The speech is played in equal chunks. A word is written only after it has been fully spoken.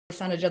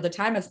percentage of the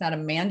time. It's not a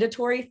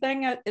mandatory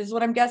thing, is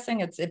what I'm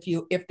guessing. It's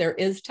if there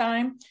is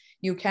time,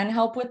 you can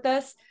help with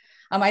this.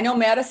 I know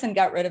Madison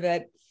got rid of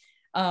it.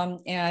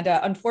 And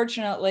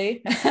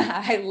unfortunately,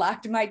 I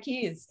locked my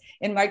keys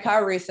in my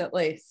car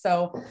recently.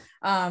 So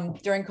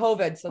during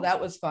COVID, so that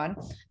was fun.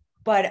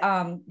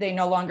 But they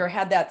no longer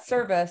had that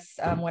service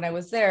when I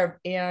was there.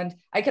 And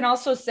I can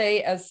also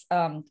say, as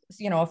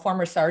a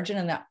former sergeant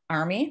in the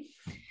Army,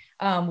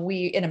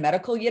 we in a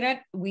medical unit,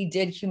 we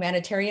did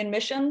humanitarian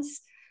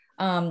missions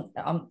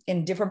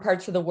in different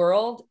parts of the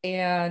world,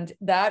 and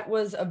that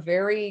was a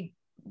very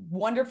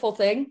wonderful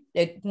thing.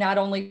 It not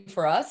only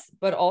for us,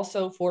 but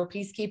also for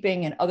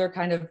peacekeeping and other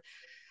kind of.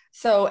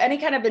 So any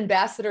kind of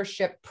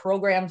ambassadorship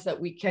programs that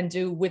we can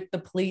do with the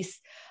police,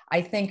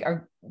 I think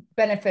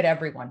benefit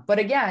everyone. But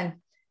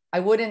again, I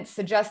wouldn't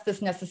suggest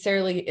this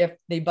necessarily if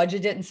the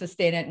budget didn't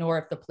sustain it, nor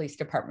if the police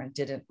department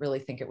didn't really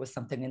think it was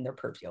something in their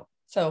purview.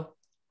 So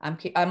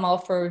I'm all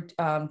for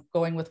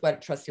going with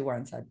what Trustee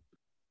Warren said.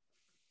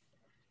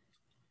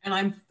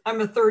 And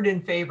I'm a third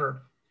in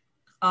favor.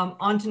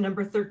 On to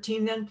number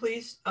 13 then,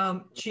 please,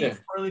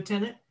 Chief or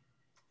Lieutenant.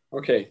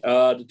 Okay,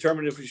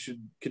 determine if we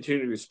should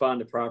continue to respond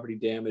to property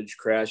damage,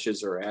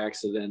 crashes, or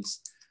accidents.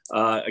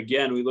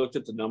 Again, we looked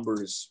at the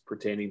numbers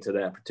pertaining to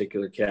that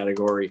particular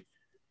category.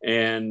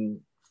 And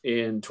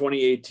in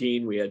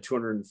 2018, we had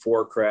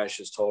 204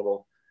 crashes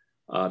total,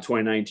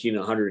 2019,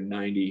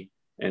 190,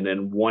 and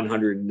then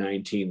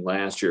 119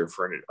 last year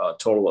for a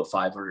total of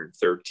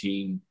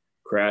 513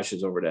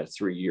 crashes over that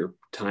 3-year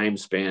time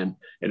span,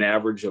 an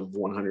average of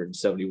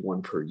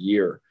 171 per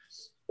year.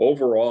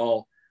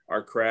 Overall,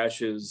 our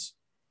crashes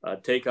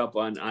take up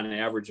on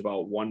average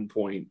about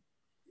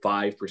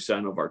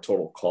 1.5% of our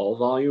total call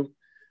volume.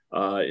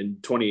 In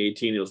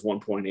 2018, it was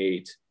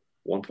 1.8,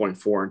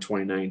 1.4 in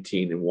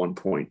 2019, and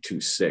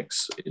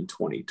 1.26 in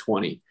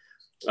 2020.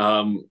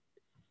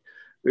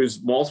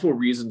 There's multiple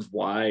reasons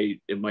why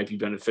it might be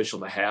beneficial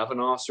to have an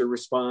officer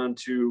respond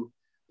to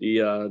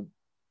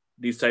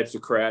these types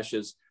of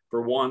crashes.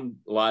 For one,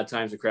 a lot of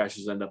times the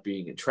crashes end up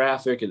being in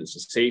traffic, and it's a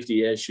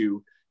safety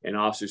issue, and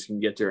officers can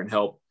get there and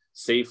help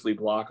safely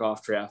block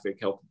off traffic,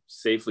 help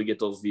safely get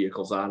those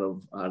vehicles out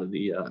of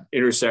the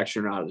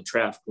intersection or out of the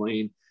traffic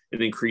lane,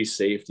 and increase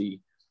safety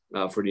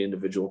for the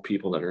individual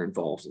people that are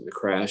involved in the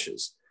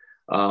crashes.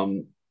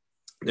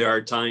 There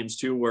are times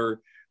too where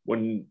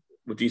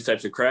with these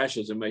types of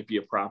crashes, it might be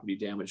a property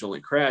damage only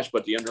crash,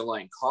 but the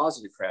underlying cause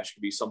of the crash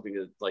could be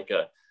something like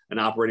an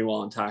operating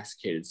while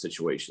intoxicated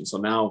situation. So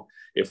now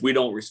if we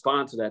don't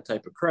respond to that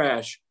type of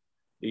crash,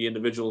 the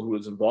individual who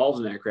was involved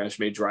in that crash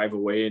may drive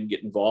away and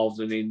get involved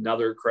in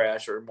another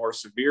crash or a more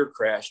severe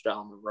crash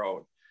down the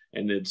road.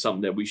 And it's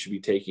something that we should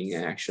be taking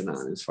action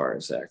on as far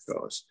as that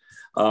goes.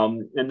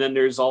 And then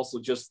there's also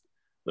just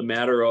the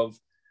matter of,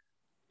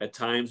 at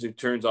times it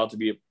turns out to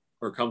be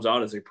or comes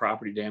out as a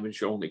property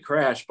damage only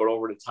crash, but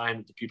over the time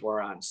that the people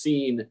are on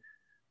scene,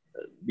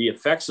 the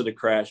effects of the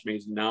crash may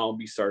now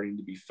be starting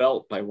to be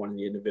felt by one of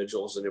the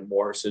individuals, and it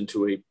morphs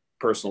into a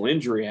personal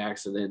injury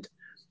accident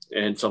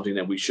and something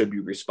that we should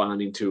be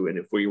responding to. And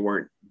if we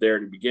weren't there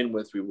to begin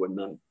with,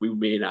 we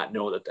may not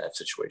know that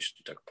situation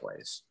took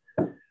place.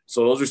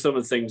 So those are some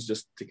of the things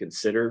just to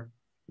consider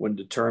when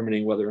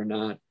determining whether or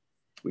not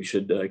we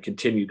should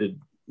continue to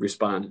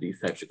respond to these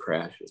types of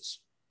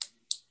crashes.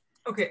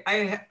 Okay,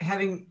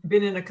 having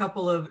been in a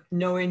couple of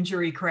no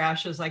injury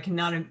crashes,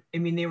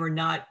 they were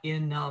not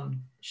in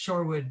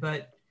Shorewood,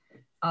 but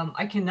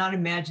I cannot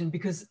imagine,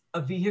 because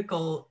a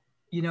vehicle,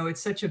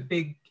 it's such a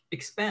big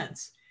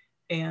expense,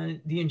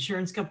 and the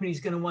insurance company is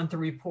going to want the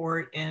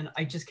report. And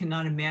I just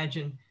cannot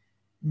imagine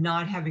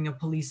not having a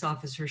police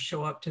officer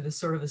show up to this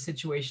sort of a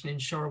situation in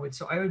Shorewood.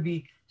 So I would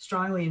be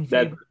strongly in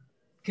favor of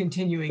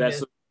continuing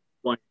this.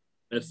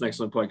 That's an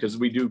excellent point, because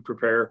we do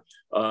prepare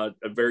a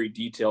very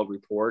detailed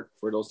report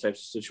for those types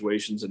of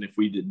situations. And if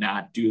we did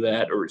not do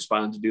that or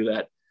respond to do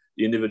that,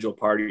 the individual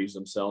parties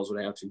themselves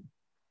would have to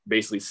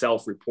basically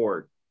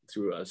self-report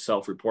through a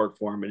self-report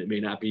form, and it may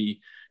not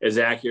be as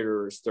accurate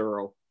or as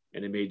thorough,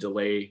 and it may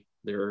delay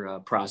their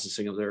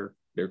processing of their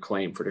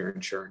claim for their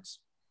insurance.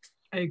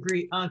 I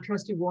agree.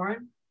 Trustee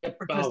Warren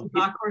or Trustee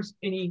Bockhorst,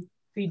 any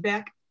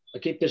feedback? I'll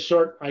keep this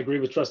short. I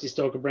agree with Trustee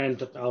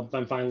Stokerbrand.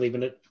 I'm fine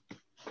leaving it.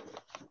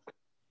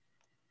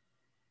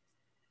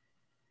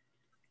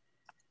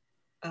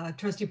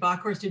 Trustee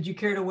Bockhorst, did you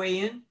care to weigh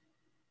in?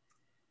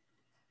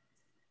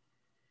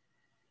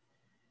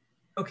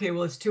 Okay,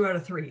 well, it's 2 out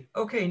of 3.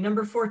 Okay,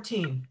 number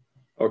 14.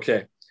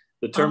 Okay,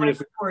 determine if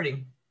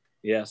reporting.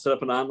 Yeah, set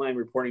up an online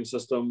reporting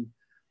system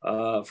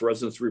for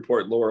residents to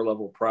report lower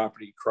level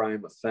property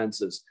crime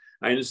offenses.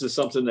 This is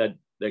something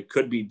that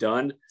could be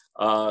done.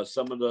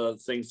 Some of the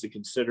things to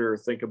consider or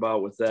think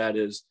about with that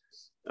is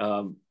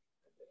on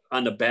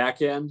the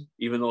back end,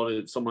 even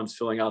though someone's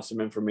filling out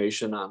some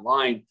information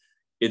online,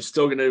 it's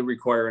still going to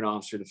require an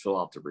officer to fill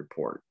out the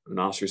report. An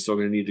officer is still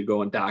going to need to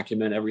go and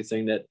document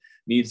everything that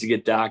needs to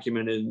get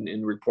documented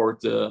and report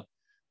the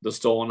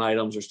stolen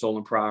items or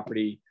stolen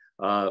property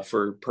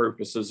for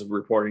purposes of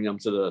reporting them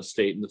to the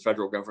state and the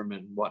federal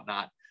government and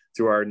whatnot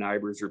through our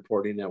NIBRS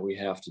reporting that we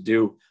have to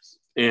do.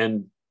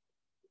 And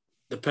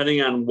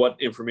depending on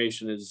what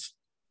information is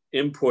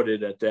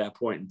inputted at that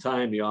point in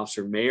time, the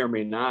officer may or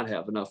may not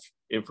have enough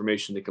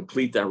information to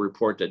complete that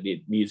report that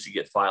needs to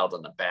get filed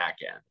on the back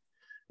end.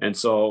 And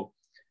so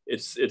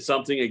it's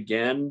something,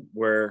 again,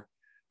 where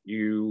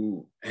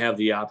you have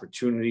the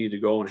opportunity to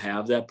go and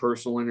have that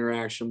personal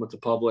interaction with the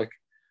public.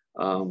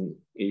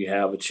 You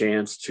have a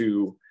chance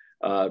to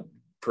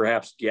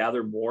perhaps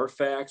gather more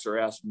facts or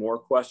ask more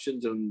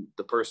questions than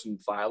the person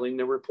filing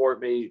the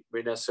report may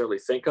necessarily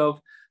think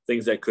of,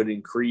 things that could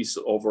increase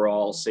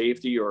overall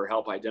safety or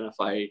help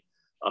identify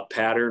a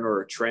pattern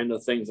or a trend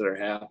of things that are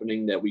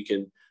happening that we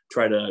can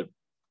try to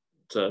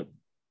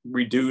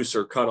reduce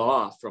or cut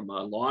off from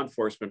a law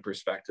enforcement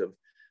perspective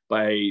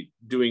by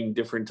doing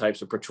different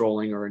types of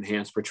patrolling or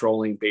enhanced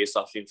patrolling based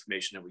off the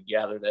information that we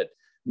gather that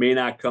may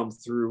not come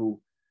through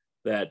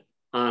that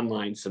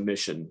online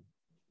submission,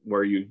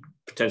 where you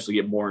potentially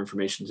get more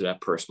information to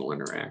that personal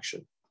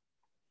interaction.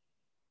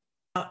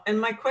 And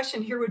my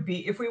question here would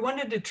be, if we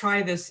wanted to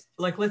try this,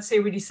 like, let's say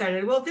we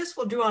decided, well, this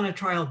we'll do on a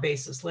trial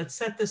basis. Let's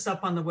set this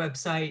up on the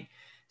website,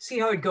 see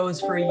how it goes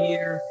for a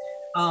year.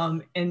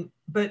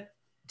 But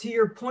to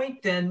your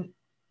point then,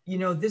 you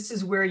know, this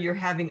is where you're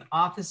having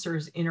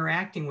officers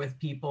interacting with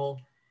people.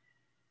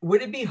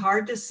 Would it be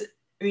hard to,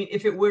 I mean,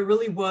 if it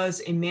really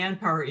was a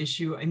manpower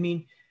issue, I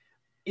mean,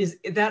 is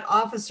that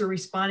officer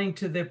responding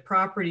to the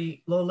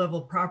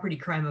low-level property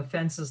crime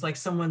offenses, like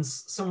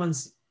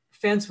someone's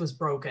fence was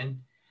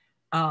broken?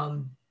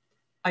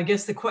 I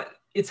guess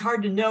it's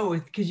hard to know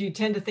because you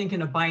tend to think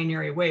in a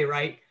binary way,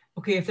 right?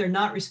 Okay, if they're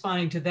not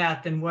responding to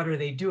that, then what are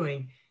they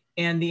doing?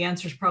 And the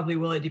answer is probably,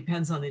 well, it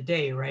depends on the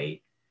day,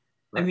 right?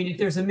 I mean, if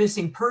there's a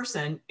missing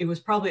person, it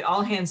was probably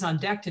all hands on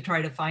deck to try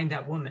to find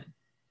that woman.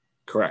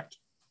 Correct.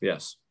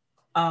 Yes.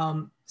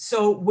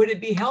 So would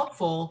it be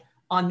helpful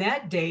on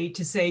that day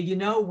to say, you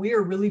know, we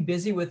are really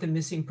busy with a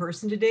missing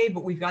person today,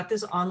 but we've got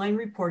this online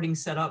reporting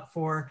set up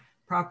for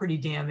property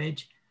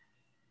damage.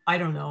 I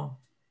don't know.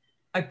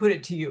 I put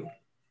it to you.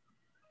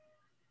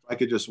 I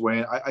could just weigh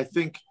in. I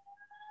think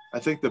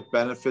the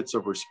benefits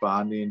of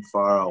responding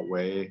far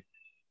outweigh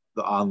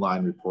the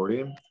online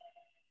reporting.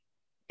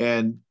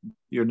 And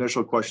your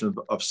initial question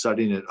of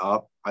setting it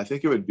up, I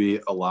think it would be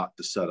a lot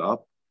to set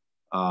up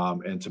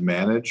and to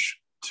manage,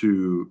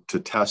 to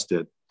test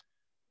it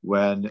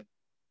when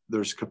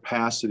there's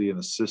capacity in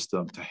the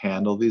system to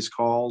handle these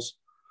calls.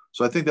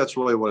 So I think that's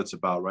really what it's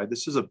about, right?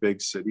 This is a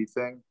big city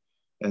thing.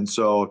 And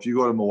so if you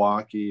go to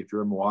Milwaukee, if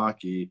you're in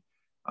Milwaukee,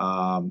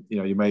 you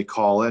know, you may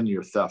call in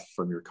your theft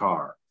from your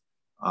car.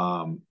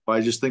 But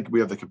I just think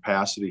we have the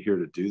capacity here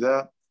to do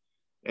that.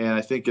 And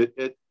I think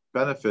it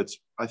benefits.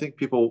 I think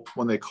people,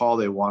 when they call,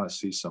 they want to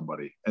see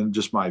somebody, and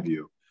just my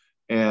view.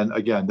 And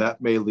again,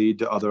 that may lead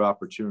to other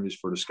opportunities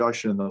for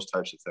discussion and those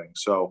types of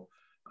things. So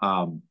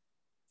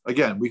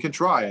again, we can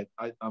try it.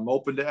 I'm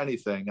open to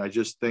anything. I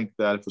just think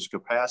that if it's a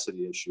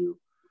capacity issue,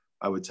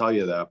 I would tell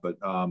you that. But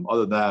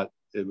other than that,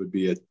 it would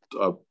be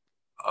a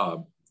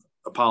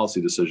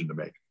policy decision to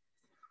make.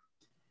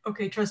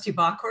 Okay, Trustee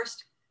Bockhorst.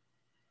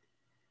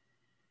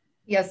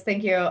 Yes,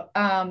 thank you.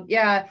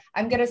 Yeah,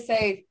 I'm going to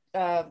say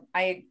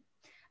I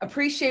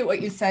appreciate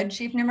what you said,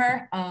 Chief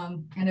Nimmer.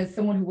 And as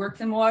someone who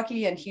works in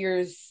Milwaukee and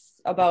hears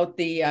about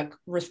the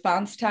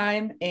response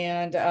time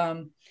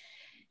and,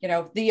 you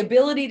know, the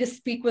ability to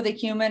speak with a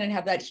human and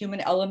have that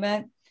human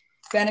element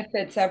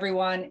benefits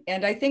everyone.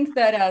 And I think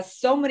that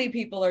so many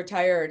people are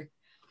tired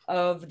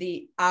of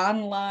the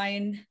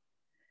online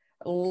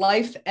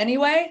life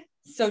anyway.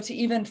 So to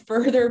even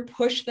further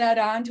push that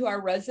on to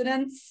our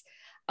residents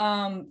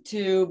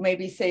to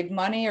maybe save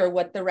money or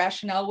what the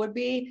rationale would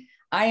be,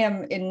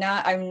 I'm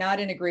not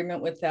in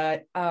agreement with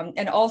that.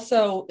 And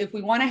also, if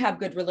we want to have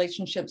good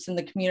relationships in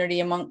the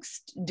community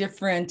amongst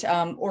different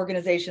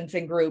organizations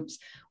and groups,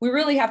 we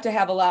really have to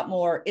have a lot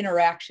more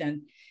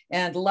interaction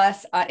and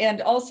less.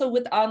 And also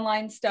with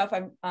online stuff,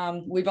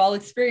 we've all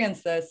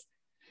experienced this.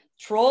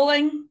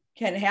 Trolling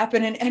can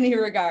happen in any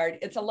regard.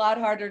 It's a lot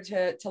harder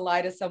to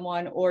lie to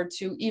someone or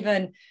to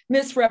even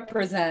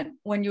misrepresent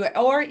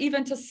or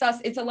even to suss.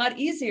 It's a lot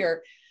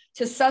easier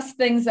to suss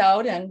things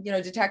out, and you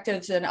know,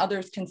 detectives and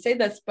others can say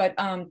this, but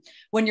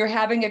when you're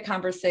having a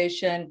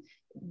conversation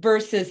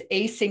versus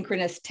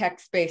asynchronous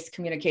text-based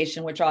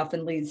communication, which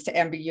often leads to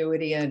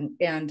ambiguity and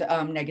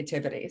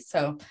negativity.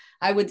 So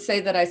I would say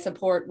that I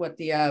support what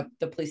the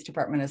police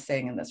department is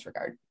saying in this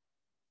regard.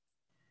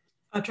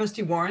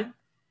 Trustee Warren.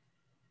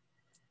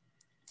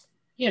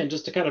 Yeah, and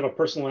just a kind of a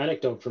personal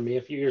anecdote for me.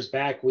 A few years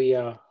back, we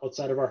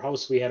outside of our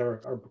house, we had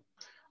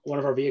one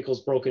of our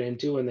vehicles broken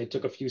into, and they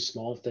took a few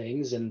small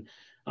things, and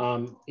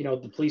you know,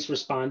 the police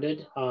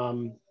responded.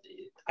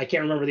 I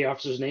can't remember the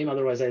officer's name,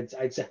 otherwise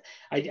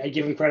I'd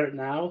give him credit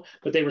now,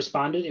 but they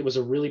responded. It was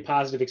a really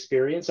positive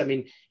experience. I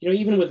mean, you know,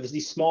 even with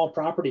these small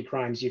property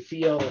crimes, you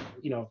feel,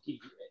 you know,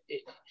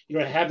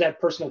 have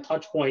that personal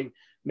touch point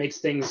makes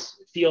things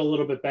feel a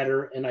little bit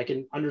better, and I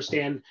can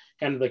understand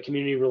kind of the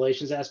community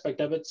relations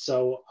aspect of it.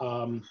 So,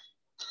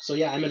 so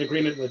yeah, I'm in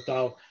agreement with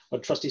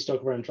what Trustee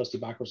Stoker and Trustee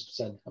Bockhorst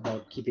said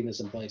about keeping this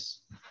in place,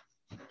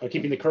 or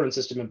keeping the current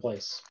system in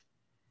place.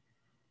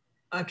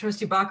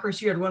 Trustee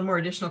Bachhorst, you had one more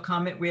additional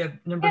comment. We have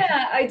number.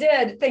 Yeah, I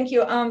did. Thank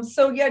you.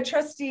 So yeah,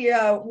 Trustee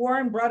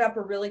Warren brought up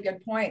a really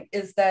good point,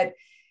 is that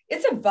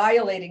it's a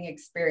violating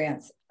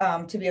experience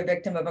to be a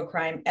victim of a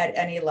crime at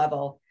any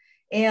level.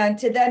 And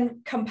to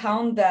then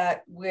compound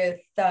that with,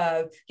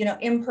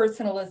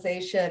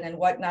 impersonalization and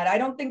whatnot, I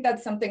don't think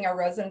that's something our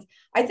residents,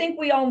 I think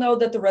we all know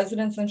that the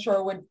residents in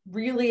Shorewood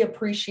really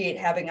appreciate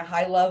having a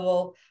high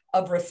level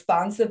of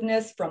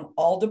responsiveness from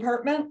all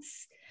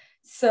departments.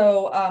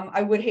 So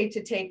I would hate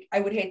to take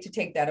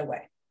that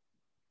away.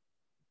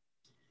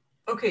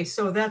 Okay,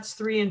 so that's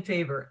 3 in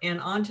favor.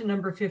 And on to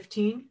number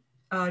 15,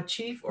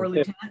 Chief or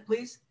Lieutenant,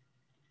 please.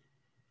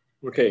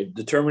 Okay,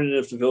 determining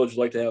if the village would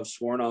like to have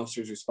sworn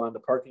officers respond to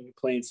parking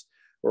complaints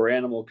or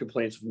animal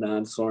complaints of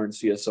non-sworn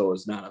CSO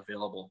is not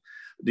available.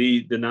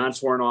 The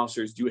non-sworn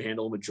officers do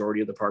handle a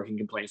majority of the parking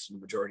complaints and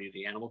the majority of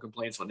the animal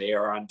complaints. When they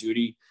are on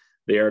duty,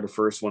 they are the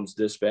first ones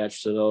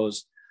dispatched to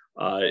those.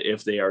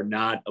 If they are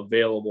not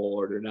available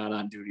or they're not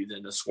on duty,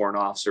 then the sworn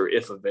officer,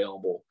 if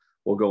available,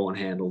 will go and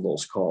handle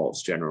those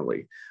calls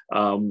generally.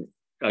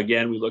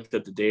 Again, we looked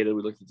at the data,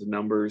 we looked at the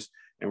numbers,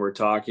 and we're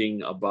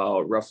talking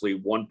about roughly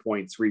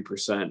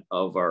 1.3%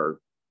 of our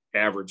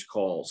average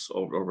calls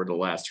over the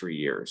last 3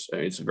 years.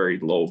 It's a very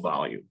low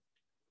volume.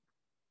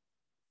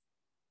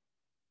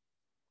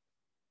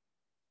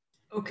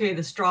 Okay,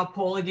 the straw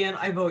poll again,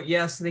 I vote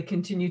yes. They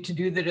continue to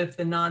do that if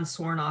the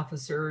non-sworn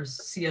officers,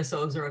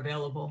 CSOs, are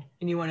available.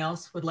 Anyone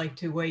else would like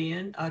to weigh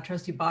in?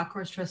 Trustee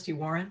Bachhorst, Trustee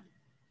Warren?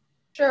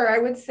 Sure, I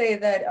would say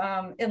that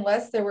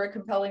unless there were a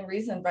compelling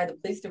reason by the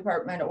police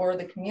department or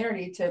the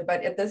community to,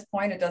 but at this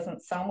point, it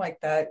doesn't sound like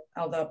that,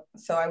 although,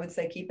 so I would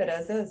say keep it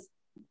as is.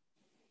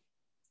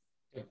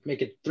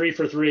 Make it 3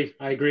 for 3.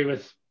 I agree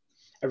with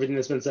everything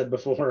that's been said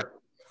before.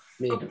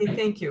 Okay,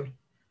 thank you.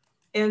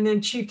 And then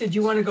Chief, did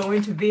you want to go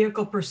into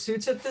vehicle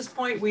pursuits at this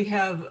point? We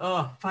have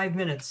 5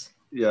 minutes.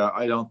 Yeah,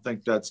 I don't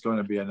think that's going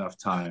to be enough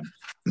time.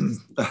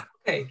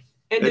 Okay,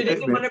 and did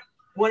anyone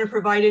want to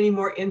provide any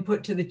more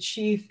input to the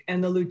Chief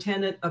and the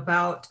Lieutenant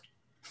about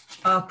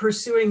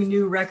pursuing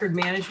new record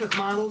management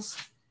models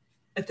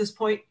at this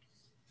point?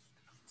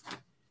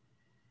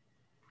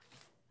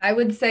 I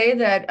would say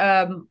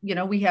that,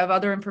 we have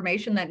other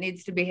information that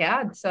needs to be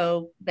had.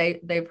 So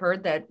they've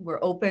heard that we're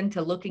open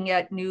to looking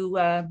at new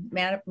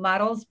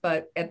models,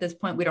 but at this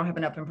point, we don't have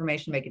enough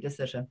information to make a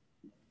decision.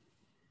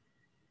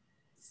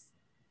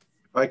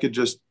 If I could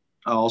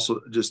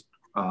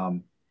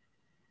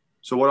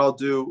so what I'll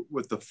do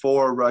with the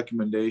 4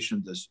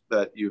 recommendations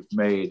that you've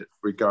made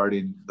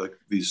regarding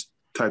these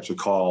types of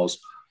calls,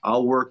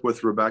 I'll work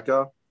with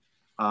Rebecca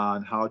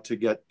on how to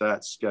get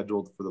that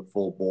scheduled for the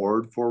full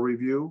board for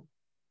review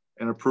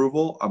and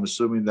approval. I'm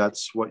assuming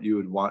that's what you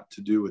would want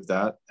to do with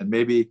that. And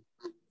maybe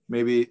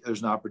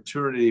there's an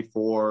opportunity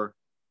for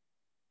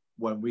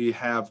when we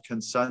have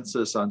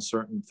consensus on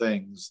certain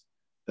things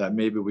that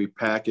maybe we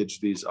package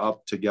these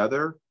up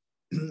together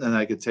and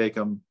I could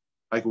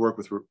work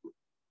with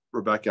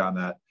Rebecca on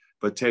that,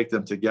 but take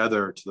them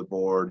together to the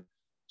board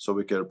so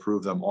we could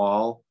approve them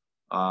all.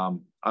 I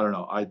don't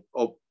know.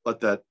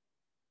 Let that,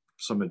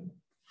 some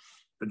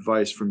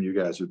advice from you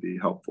guys would be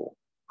helpful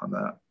on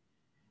that.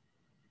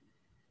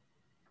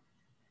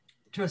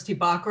 Trustee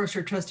Bachhorst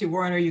or Trustee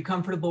Warren, are you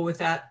comfortable with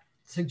that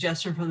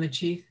suggestion from the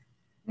Chief?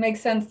 Makes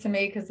sense to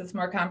me because it's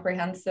more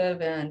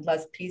comprehensive and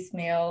less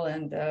piecemeal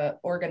and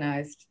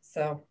organized.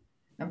 So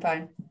I'm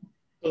fine.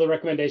 So the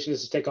recommendation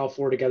is to take all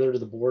 4 together to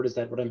the board. Is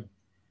that what I'm?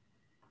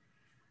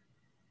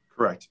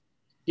 Correct.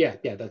 Yeah,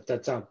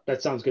 that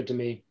sounds good to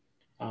me.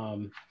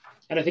 And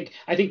I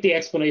think the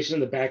explanation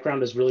in the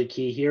background is really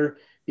key here,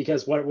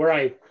 because when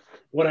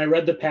I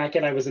read the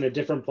packet, I was in a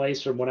different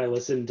place from when I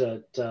listened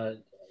to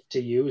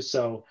you.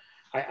 So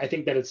I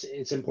think that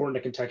it's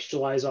important to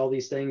contextualize all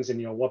these things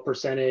and what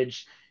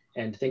percentage,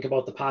 and think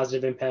about the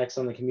positive impacts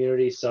on the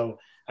community. So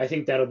I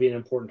think that'll be an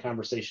important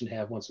conversation to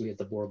have once we hit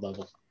the board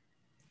level.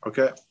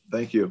 Okay,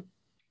 thank you.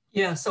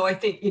 Yeah, so I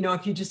think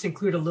if you just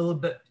include a little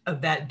bit of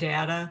that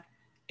data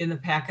in the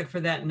packet for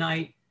that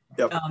night,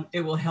 yep.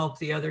 It will help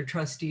the other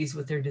trustees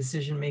with their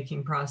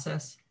decision-making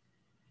process.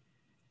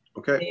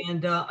 Okay.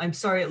 And I'm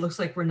sorry, it looks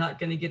like we're not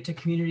going to get to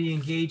community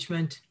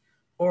engagement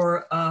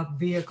or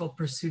vehicle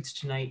pursuits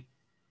tonight.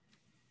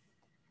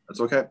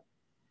 That's okay.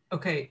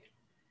 Okay.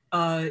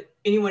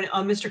 Anyone,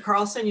 Mr.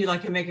 Carlson, you'd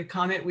like to make a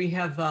comment? We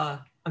have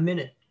a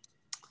minute.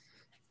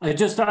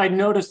 I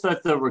noticed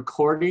that there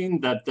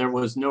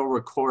was no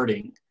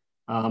recording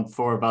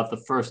for about the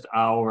first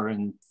hour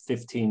and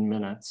 15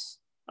 minutes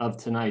of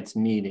tonight's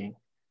meeting.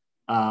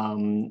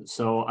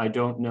 So I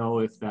don't know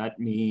if that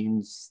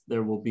means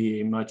there will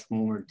be a much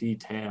more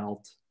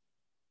detailed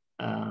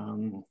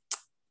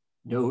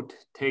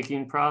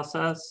note-taking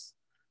process.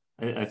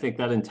 I think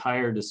that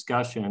entire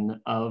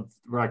discussion of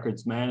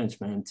records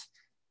management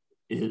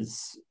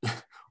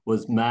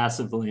was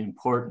massively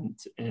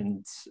important,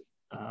 and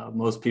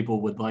most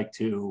people would like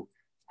to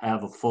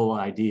have a full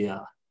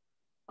idea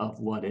of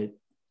what it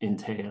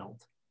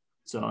entailed.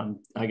 So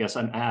I guess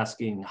I'm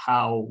asking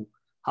how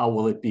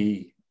will it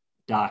be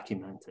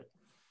documented?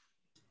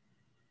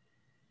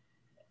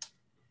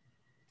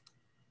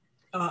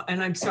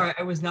 And I'm sorry,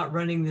 I was not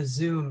running the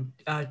Zoom.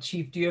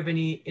 Chief, do you have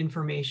any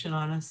information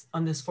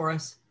on this for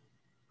us?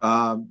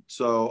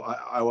 So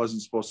I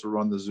wasn't supposed to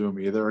run the Zoom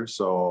either.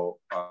 So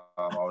I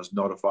was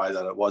notified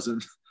that it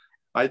wasn't.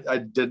 I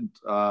didn't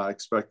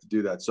expect to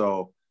do that.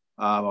 So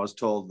I was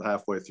told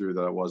halfway through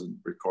that I wasn't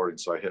recording.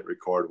 So I hit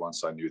record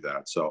once I knew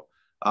that. So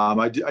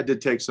I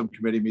did take some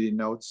committee meeting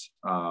notes.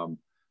 And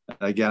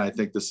again, I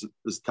think this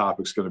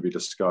topic is going to be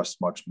discussed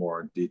much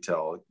more in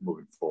detail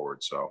moving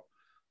forward. So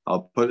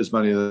I'll put as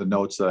many of the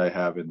notes that I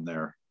have in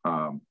there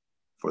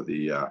for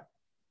the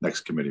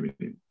next committee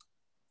meeting.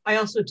 I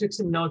also took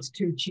some notes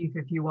too, Chief.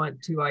 If you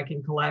want to, I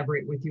can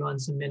collaborate with you on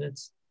some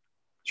minutes.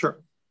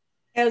 Sure.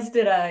 As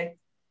did I.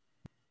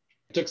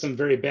 I took some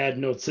very bad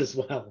notes as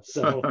well.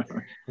 So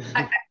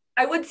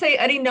I would say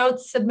any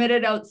notes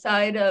submitted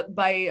outside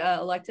by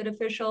elected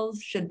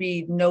officials should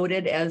be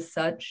noted as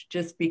such,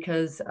 just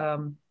because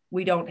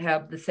we don't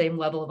have the same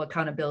level of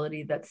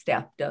accountability that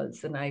staff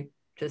does. And I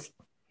just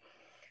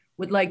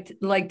would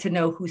like to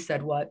know who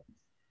said what.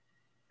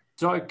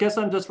 So I guess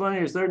I'm just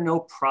wondering, is there no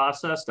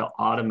process to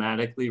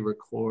automatically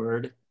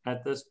record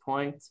at this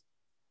point?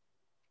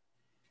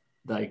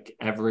 Like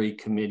every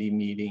committee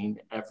meeting,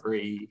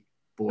 every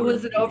board. It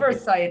was an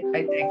oversight,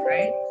 I think,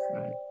 right?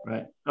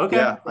 Right. Okay.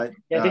 Yeah, I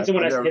think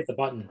someone has to hit the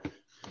button.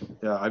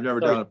 Yeah, I've never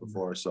done it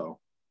before, so.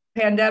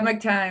 Pandemic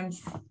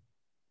times.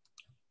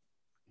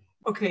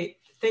 Okay,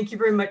 thank you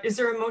very much. Is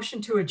there a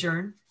motion to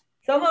adjourn?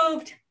 So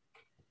moved.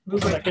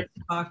 Moved by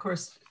Trustee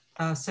Bachhorst,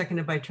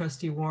 seconded by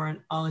Trustee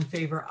Warren. All in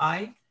favor,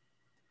 aye.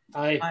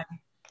 Aye. Aye.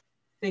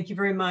 Thank you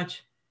very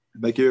much.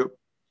 Thank you.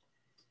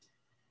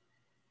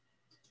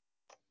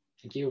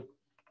 Thank you.